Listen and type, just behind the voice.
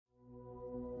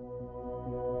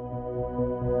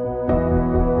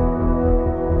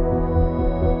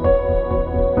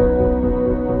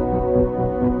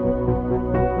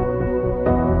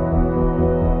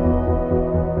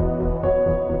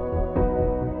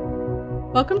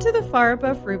Welcome to the Far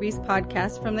Above Rubies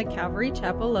podcast from the Calvary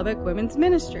Chapel Lubbock Women's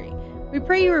Ministry. We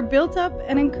pray you are built up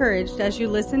and encouraged as you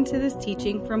listen to this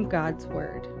teaching from God's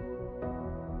Word.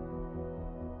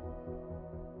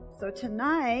 So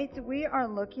tonight we are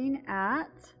looking at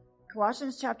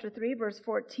Colossians chapter 3, verse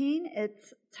 14.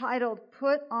 It's titled,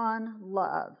 Put on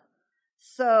Love.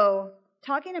 So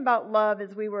talking about love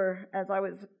as I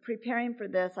was preparing for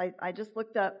this, I just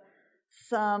looked up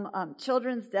some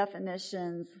children's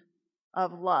definitions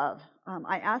of love.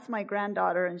 I asked my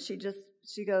granddaughter and she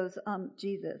goes,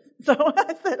 Jesus. So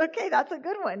I said, okay, that's a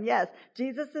good one. Yes,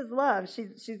 Jesus is love.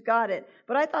 She's got it.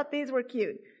 But I thought these were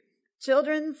cute.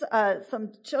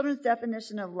 Some children's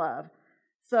definition of love.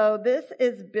 So this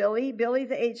is Billy.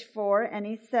 Billy's age 4, and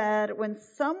he said, when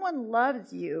someone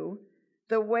loves you,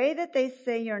 the way that they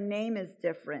say your name is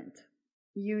different.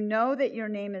 You know that your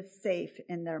name is safe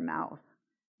in their mouth.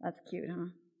 That's cute, huh?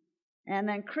 And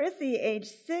then Chrissy, age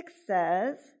 6,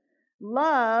 says,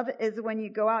 love is when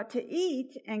you go out to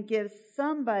eat and give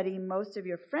somebody most of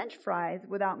your French fries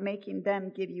without making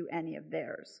them give you any of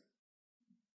theirs.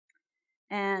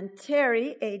 And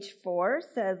Terry, age 4,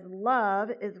 says, love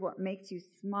is what makes you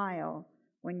smile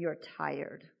when you're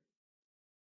tired.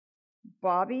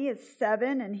 Bobby is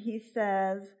 7, and he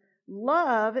says,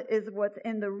 love is what's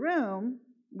in the room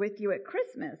with you at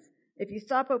Christmas if you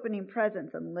stop opening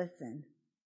presents and listen.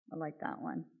 I like that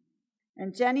one.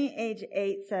 And Jenny, age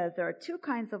 8, says there are two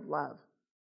kinds of love,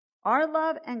 our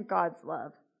love and God's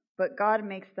love, but God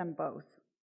makes them both.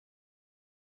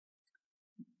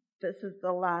 This is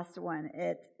the last one.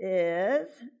 It is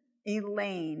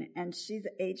Elaine, and she's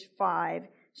age 5.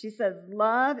 She says,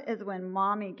 love is when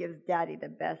mommy gives daddy the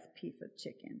best piece of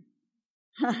chicken.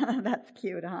 That's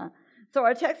cute, huh? So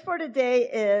our text for today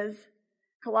is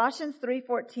Colossians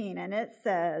 3:14, and it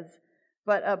says,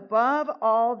 but above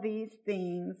all these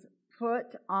things,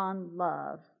 put on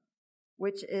love,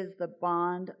 which is the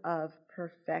bond of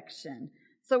perfection.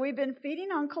 So we've been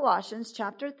feeding on Colossians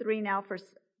chapter 3 now for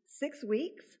 6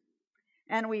 weeks.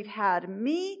 And we've had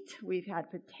meat, we've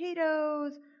had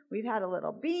potatoes, we've had a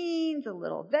little beans, a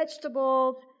little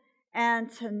vegetables.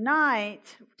 And tonight,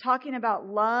 talking about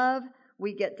love,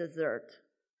 we get dessert.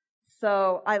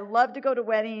 So I love to go to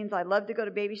weddings, I love to go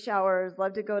to baby showers,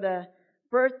 love to go to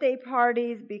birthday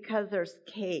parties because there's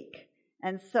cake.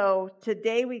 And so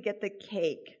today we get the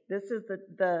cake. This is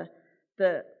the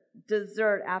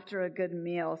dessert after a good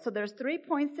meal. So there's 3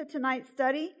 points to tonight's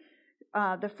study.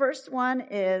 The first one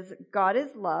is God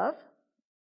is love.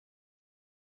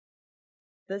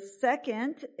 The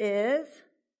second is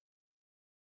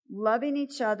loving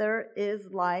each other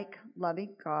is like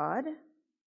loving God.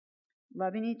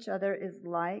 Loving each other is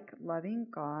like loving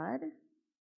God.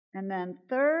 And then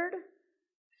third,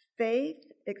 faith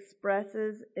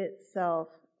expresses itself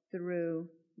through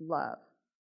love.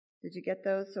 Did you get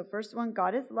those? So first one,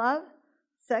 God is love.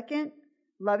 Second,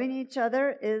 loving each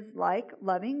other is like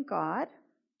loving God.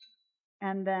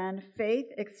 And then faith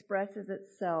expresses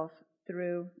itself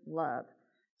through love.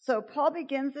 So Paul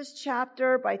begins this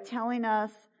chapter by telling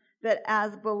us that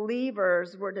as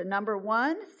believers, we're to, number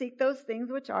 1, seek those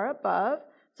things which are above.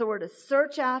 So we're to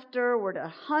search after, we're to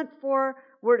hunt for,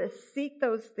 we're to seek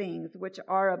those things which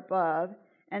are above.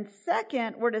 And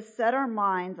second, we're to set our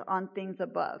minds on things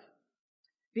above.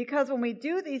 Because when we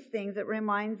do these things, it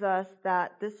reminds us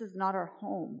that this is not our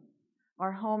home.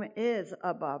 Our home is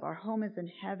above. Our home is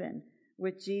in heaven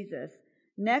with Jesus.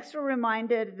 Next, we're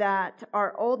reminded that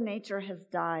our old nature has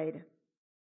died.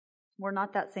 We're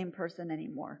not that same person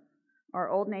anymore. Our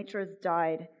old nature has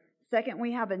died. Second,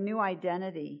 we have a new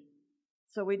identity.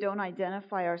 So we don't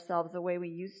identify ourselves the way we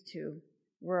used to,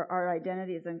 where our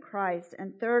identity is in Christ.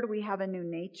 And third, we have a new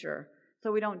nature.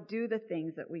 So we don't do the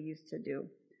things that we used to do.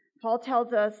 Paul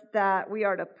tells us that we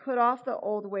are to put off the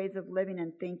old ways of living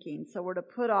and thinking. So we're to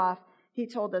put off, he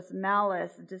told us,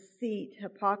 malice, deceit,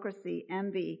 hypocrisy,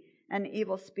 envy, and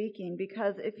evil speaking.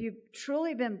 Because if you've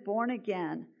truly been born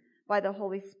again by the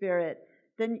Holy Spirit,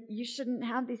 then you shouldn't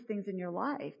have these things in your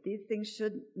life. These things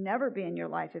should never be in your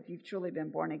life if you've truly been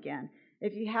born again.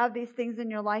 If you have these things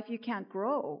in your life, you can't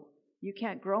grow. You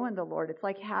can't grow in the Lord. It's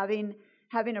like having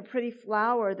a pretty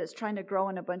flower that's trying to grow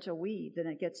in a bunch of weeds and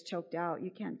it gets choked out.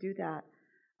 You can't do that.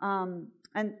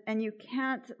 And you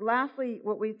can't, lastly,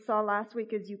 what we saw last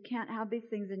week is you can't have these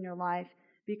things in your life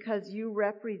because you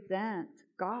represent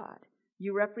God.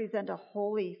 You represent a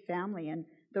holy family and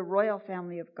the royal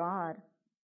family of God.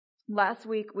 Last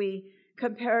week we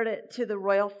compared it to the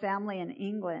royal family in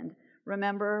England.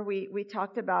 Remember, we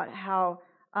talked about how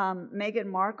Meghan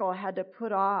Markle had to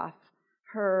put off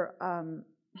her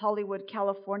Hollywood,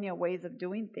 California ways of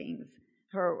doing things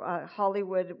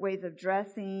Hollywood ways of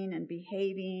dressing and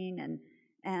behaving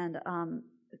and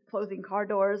closing car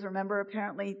doors. Remember,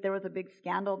 apparently there was a big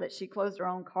scandal that she closed her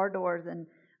own car doors, and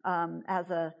as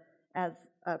a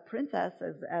princess,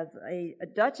 as a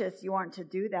duchess, you aren't to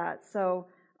do that. So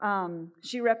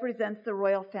she represents the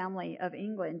royal family of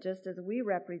England, just as we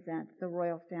represent the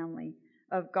royal family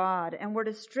of God. And we're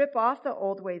to strip off the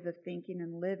old ways of thinking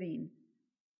and living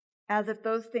as if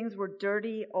those things were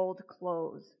dirty old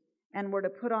clothes, and we're to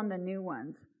put on the new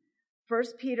ones. 1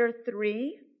 Peter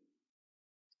 3,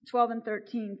 12 and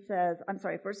 13 says, 1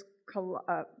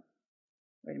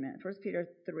 Peter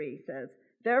 3 says,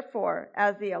 therefore,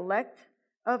 as the elect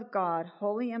of God,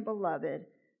 holy and beloved,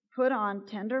 put on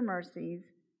tender mercies,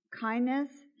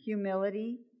 kindness,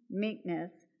 humility,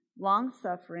 meekness,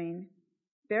 long-suffering,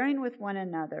 bearing with one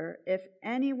another. If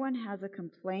anyone has a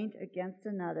complaint against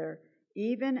another,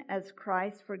 even as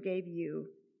Christ forgave you,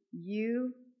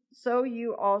 so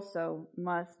you also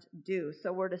must do.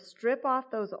 So we're to strip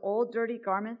off those old dirty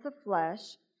garments of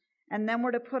flesh, and then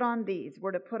we're to put on these.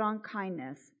 We're to put on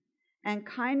kindness. And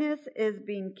kindness is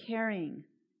being caring,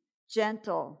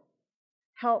 gentle,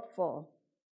 helpful,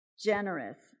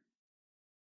 generous.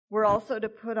 We're also to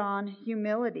put on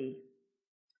humility.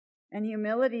 And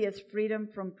humility is freedom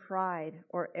from pride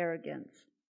or arrogance.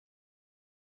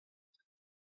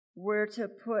 We're to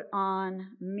put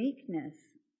on meekness.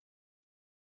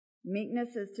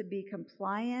 Meekness is to be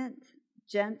compliant,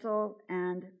 gentle,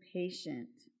 and patient.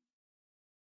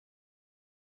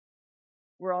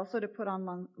 We're also to put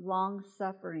on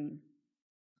long-suffering,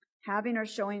 having or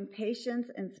showing patience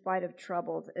in spite of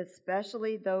troubles,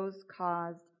 especially those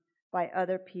caused by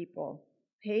other people,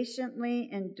 patiently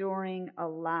enduring a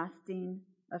lasting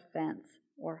offense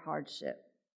or hardship.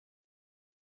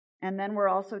 And then we're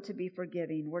also to be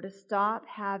forgiving. We're to stop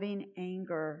having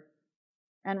anger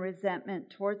and resentment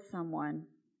towards someone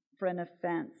for an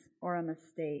offense or a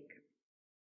mistake.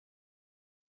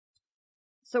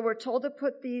 So we're told to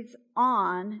put these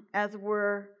on as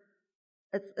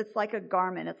it's like a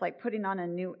garment. It's like putting on a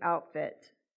new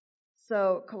outfit.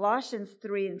 So Colossians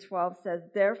 3 and 12 says,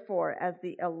 therefore, as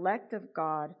the elect of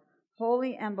God,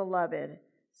 holy and beloved.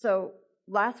 So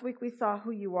last week we saw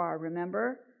who you are,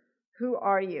 remember? Who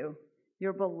are you?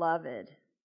 You're beloved.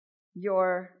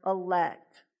 You're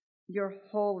elect. You're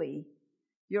holy.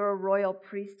 You're a royal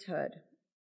priesthood.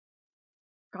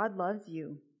 God loves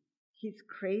you. He's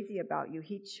crazy about you.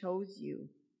 He chose you.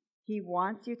 He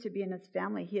wants you to be in his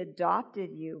family. He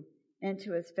adopted you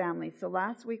into his family. So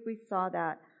last week we saw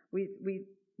that. We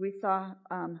saw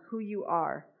who you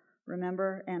are,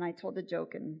 remember? And I told a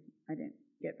joke, and I didn't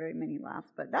get very many laughs,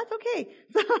 but that's okay.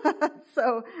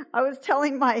 So I was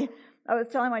telling my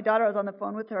daughter, I was on the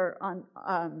phone with her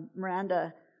on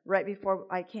Miranda right before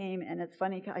I came, and it's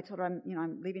funny. I told her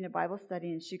I'm leaving a Bible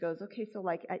study, and she goes, okay, so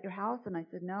like at your house? And I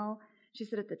said, no. She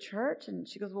said, at the church? And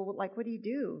she goes, well, like, what do you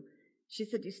do? She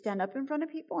said, you stand up in front of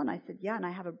people? And I said, yeah, and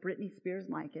I have a Britney Spears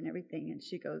mic and everything. And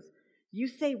she goes, you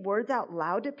say words out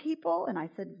loud to people? And I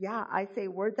said, yeah, I say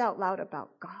words out loud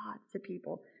about God to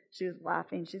people. She was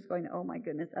laughing. She's going, oh my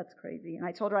goodness, that's crazy. And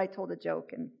I told her I told a joke,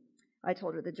 and I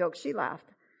told her the joke. She laughed.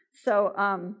 So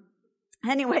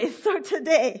anyway, so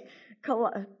today,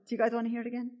 do you guys want to hear it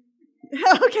again?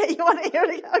 Okay, you want to hear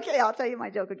it again? Okay, I'll tell you my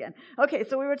joke again. Okay,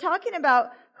 so we were talking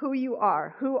about who you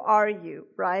are. Who are you,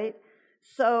 right?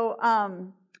 So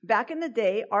back in the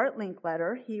day, Art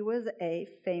Linkletter, he was a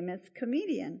famous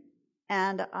comedian.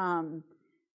 And,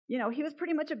 he was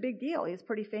pretty much a big deal. He was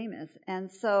pretty famous.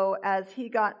 And so as he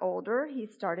got older, he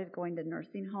started going to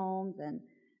nursing homes and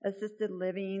assisted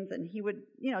livings, and he would,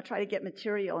 try to get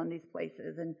material in these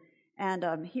places.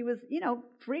 And he was,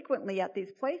 frequently at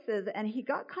these places, and he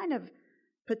got kind of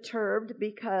perturbed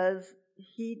because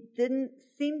he didn't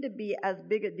seem to be as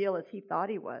big a deal as he thought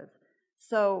he was.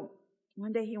 So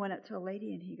one day he went up to a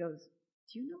lady and he goes,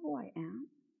 do you know who I am?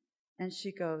 And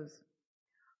she goes,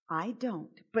 I don't.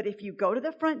 But if you go to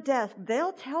the front desk,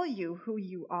 they'll tell you who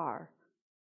you are.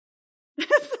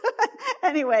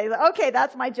 Anyway, okay,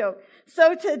 that's my joke.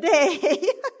 So today,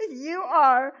 you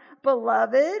are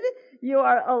beloved, you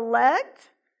are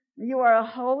elect, you are a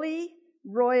holy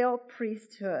royal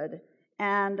priesthood.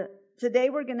 And today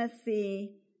we're going to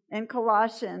see in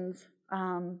Colossians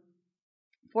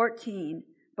 14,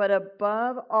 but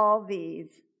above all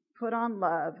these, put on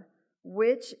love,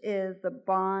 which is the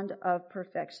bond of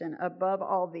perfection, above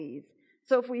all these.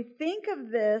 So if we think of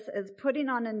this as putting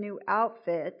on a new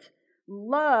outfit,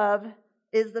 love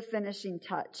is the finishing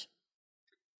touch.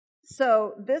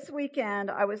 So this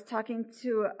weekend, I was talking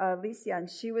to Alicia, and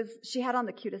she had on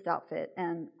the cutest outfit,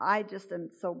 and I just am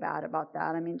so bad about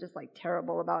that. I mean, just like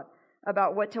terrible about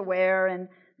about what to wear. And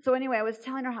so anyway, I was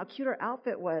telling her how cute her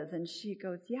outfit was. And she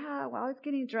goes, yeah, well, I was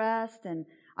getting dressed and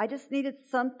I just needed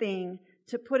something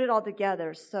to put it all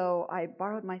together. So I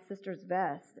borrowed my sister's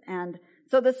vest. And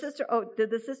so the sister, did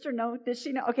the sister know? Did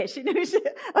she know? Okay, she knew.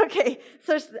 Okay.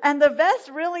 So, and the vest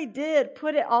really did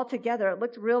put it all together. It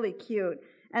looked really cute.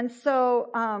 And so,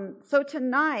 so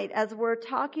tonight, as we're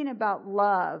talking about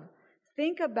love,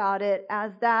 think about it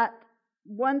as that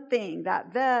one thing,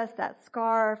 that vest, that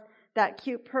scarf, that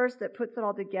cute purse that puts it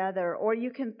all together. Or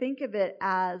you can think of it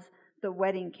as the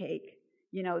wedding cake,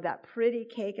 you know, that pretty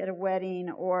cake at a wedding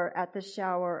or at the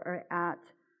shower or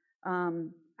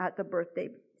at the birthday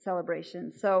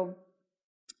celebration. So,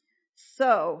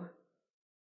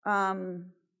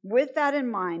 with that in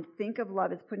mind, think of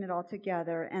love as putting it all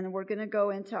together. And we're going to go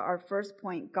into our first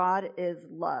point. God is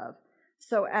love.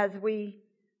 So as we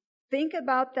think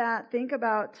about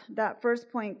that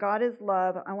first point, God is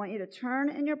love, I want you to turn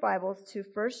in your Bibles to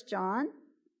 1 John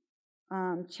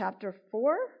chapter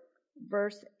 4,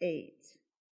 verse 8.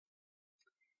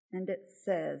 And it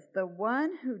says, the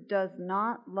one who does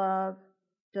not love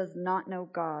does not know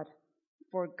God,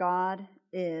 for God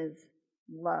is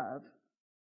love.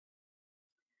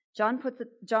 John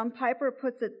Piper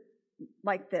puts it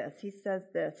like this. He says,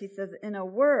 in a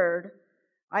word,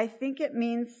 I think it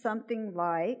means something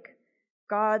like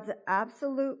God's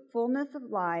absolute fullness of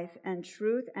life and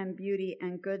truth and beauty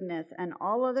and goodness and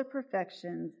all other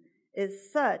perfections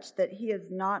is such that he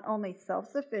is not only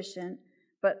self-sufficient,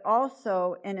 but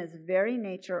also in his very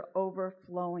nature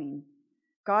overflowing.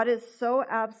 God is so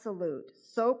absolute,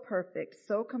 so perfect,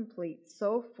 so complete,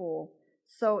 so full,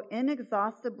 so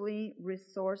inexhaustibly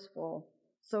resourceful,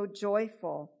 so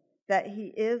joyful, that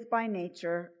he is by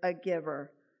nature a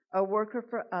giver, a worker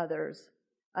for others,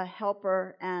 a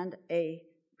helper, and a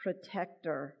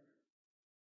protector.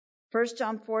 1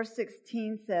 John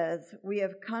 4:16 says, we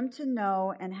have come to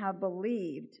know and have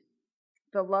believed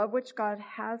the love which God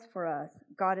has for us.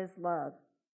 God is love.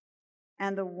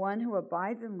 And the one who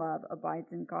abides in love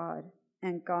abides in God,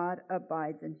 and God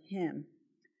abides in him.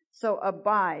 So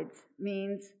abides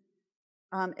means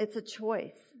it's a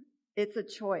choice. It's a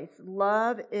choice.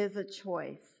 Love is a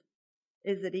choice.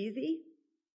 Is it easy?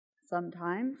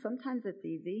 Sometimes. Sometimes it's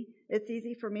easy. It's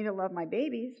easy for me to love my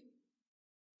babies.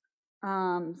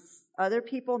 Other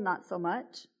people, not so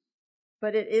much.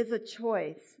 But it is a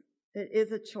choice. It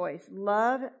is a choice.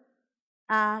 Love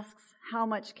asks, how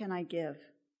much can I give?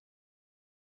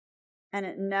 And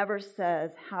it never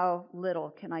says, how little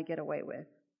can I get away with?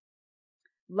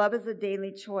 Love is a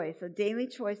daily choice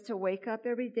to wake up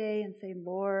every day and say,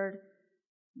 Lord,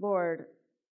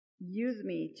 use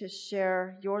me to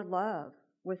share your love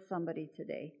with somebody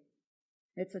today.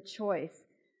 It's a choice.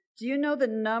 Do you know the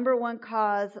number one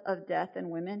cause of death in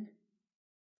women?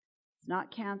 It's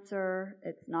not cancer.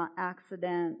 It's not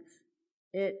accidents.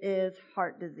 It is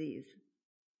heart disease.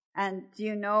 And do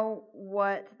you know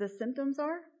what the symptoms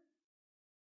are?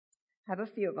 I have a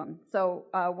few of them. So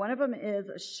one of them is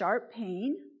sharp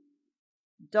pain,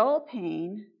 dull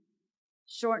pain,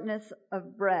 shortness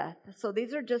of breath. So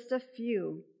these are just a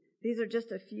few. These are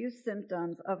just a few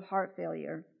symptoms of heart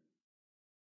failure.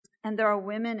 And there are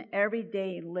women every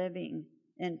day living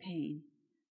in pain.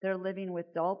 They're living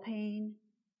with dull pain.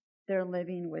 They're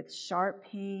living with sharp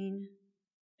pain.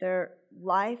 Their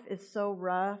life is so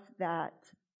rough that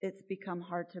it's become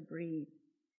hard to breathe.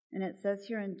 And it says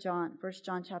here in 1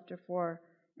 John chapter 4,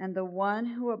 and the one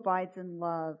who abides in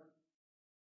love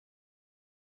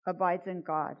abides in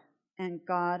God, and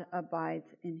God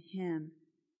abides in him.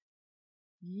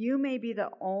 You may be the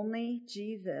only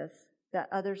Jesus that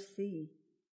others see.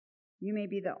 You may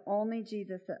be the only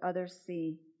Jesus that others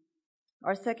see.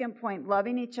 Our second point,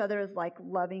 loving each other is like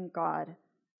loving God.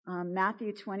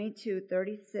 Matthew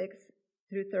 22:36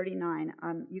 through 39.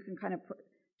 You can kind of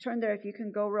turn there if you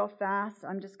can go real fast.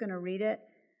 I'm just going to read it.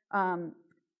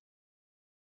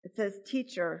 It says,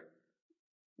 Teacher,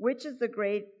 which is the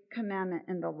great commandment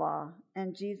in the law?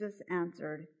 And Jesus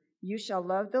answered, You shall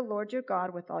love the Lord your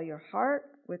God with all your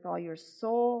heart, with all your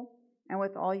soul, and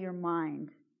with all your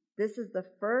mind. This is the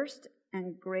first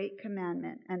and great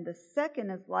commandment. And the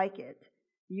second is like it.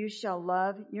 You shall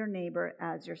love your neighbor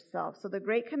as yourself. So the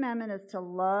great commandment is to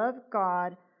love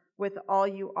God with all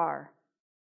you are.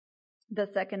 The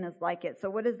second is like it. So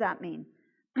what does that mean?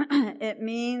 It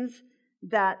means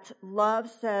that love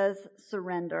says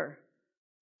surrender.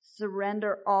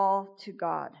 Surrender all to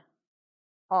God.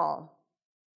 All.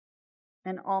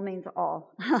 And all means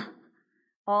all.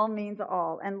 All means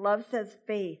all. And love says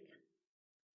faith.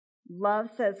 Love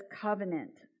says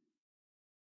covenant.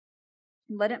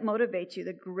 Let it motivate you.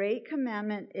 The great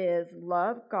commandment is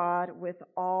love God with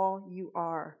all you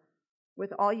are.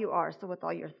 With all you are. So with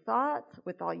all your thoughts,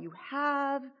 with all you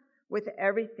have, with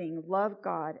everything, love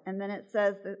God. And then it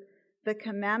says that the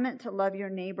commandment to love your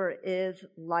neighbor is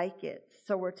like it.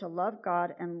 So we're to love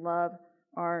God and love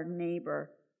our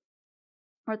neighbor.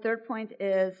 Our third point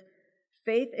is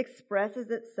faith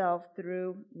expresses itself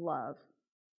through love.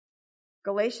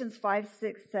 Galatians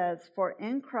 5:6 says, "For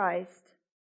in Christ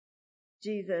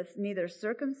Jesus, neither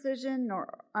circumcision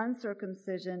nor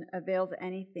uncircumcision avails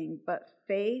anything, but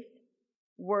faith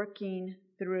working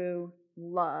through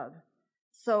love."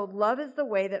 So love is the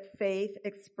way that faith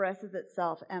expresses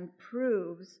itself and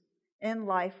proves in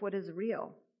life what is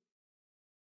real.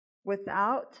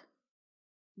 Without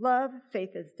love,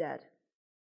 faith is dead.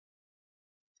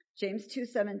 James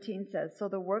 2:17 says, "So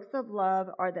the works of love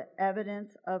are the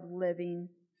evidence of living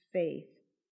faith."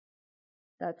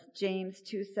 That's James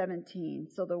 2:17.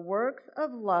 So the works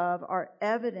of love are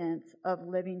evidence of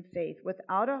living faith.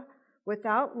 Without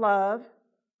love,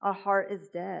 a heart is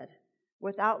dead.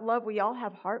 Without love, we all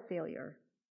have heart failure.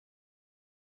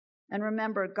 And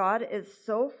remember, God is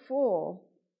so full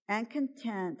and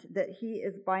content that He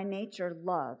is by nature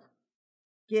love,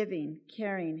 giving,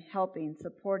 caring, helping,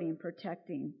 supporting,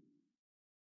 protecting.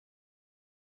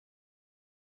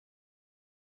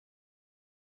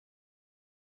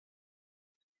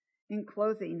 In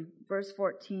closing, verse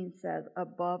 14 says,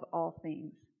 above all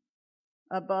things.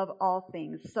 Above all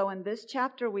things. So in this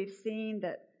chapter, we've seen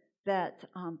that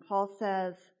Paul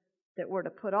says that we're to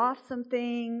put off some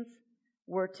things,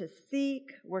 we're to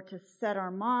seek, we're to set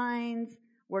our minds,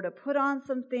 we're to put on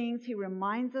some things. He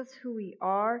reminds us who we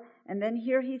are. And then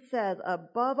here he says,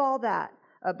 above all that,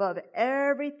 above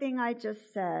everything I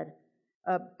just said,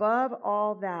 above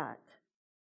all that,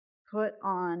 put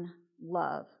on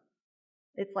love.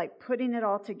 It's like putting it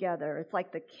all together. It's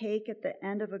like the cake at the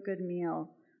end of a good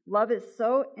meal. Love is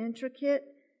so intricate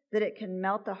that it can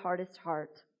melt the hardest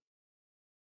heart.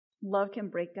 Love can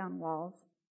break down walls.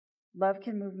 Love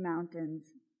can move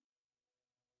mountains.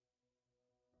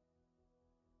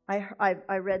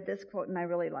 I read this quote and I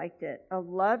really liked it. A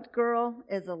loved girl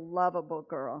is a lovable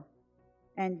girl,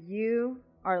 and you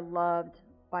are loved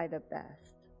by the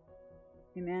best.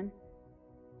 Amen.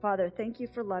 Father, thank you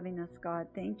for loving us, God.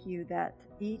 Thank you that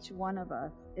each one of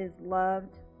us is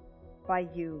loved by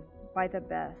you, by the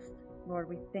best. Lord,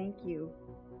 we thank you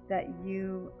that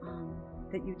you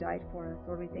died for us.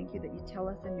 Lord, we thank you that you tell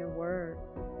us in your word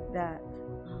that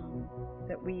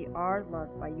we are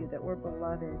loved by you, that we're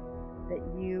beloved, that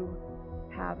you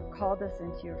have called us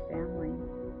into your family.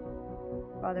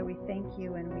 Father, we thank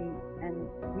you, and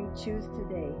we choose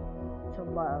today to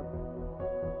love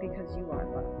because you are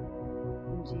love.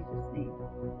 In Jesus' name,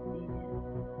 amen.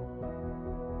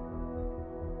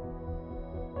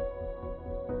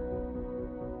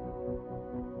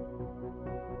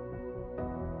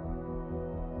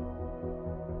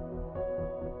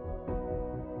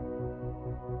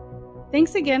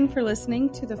 Thanks again for listening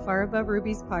to the Far Above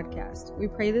Rubies podcast. We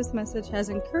pray this message has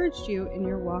encouraged you in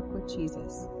your walk with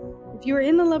Jesus. If you are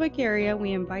in the Lubbock area,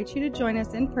 we invite you to join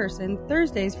us in person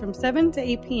Thursdays from 7 to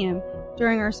 8 p.m.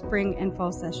 during our spring and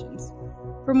fall sessions.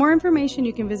 For more information,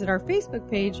 you can visit our Facebook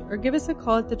page or give us a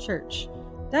call at the church.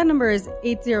 That number is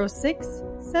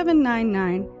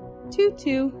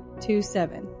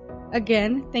 806-799-2227.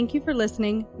 Again, thank you for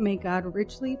listening. May God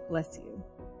richly bless you.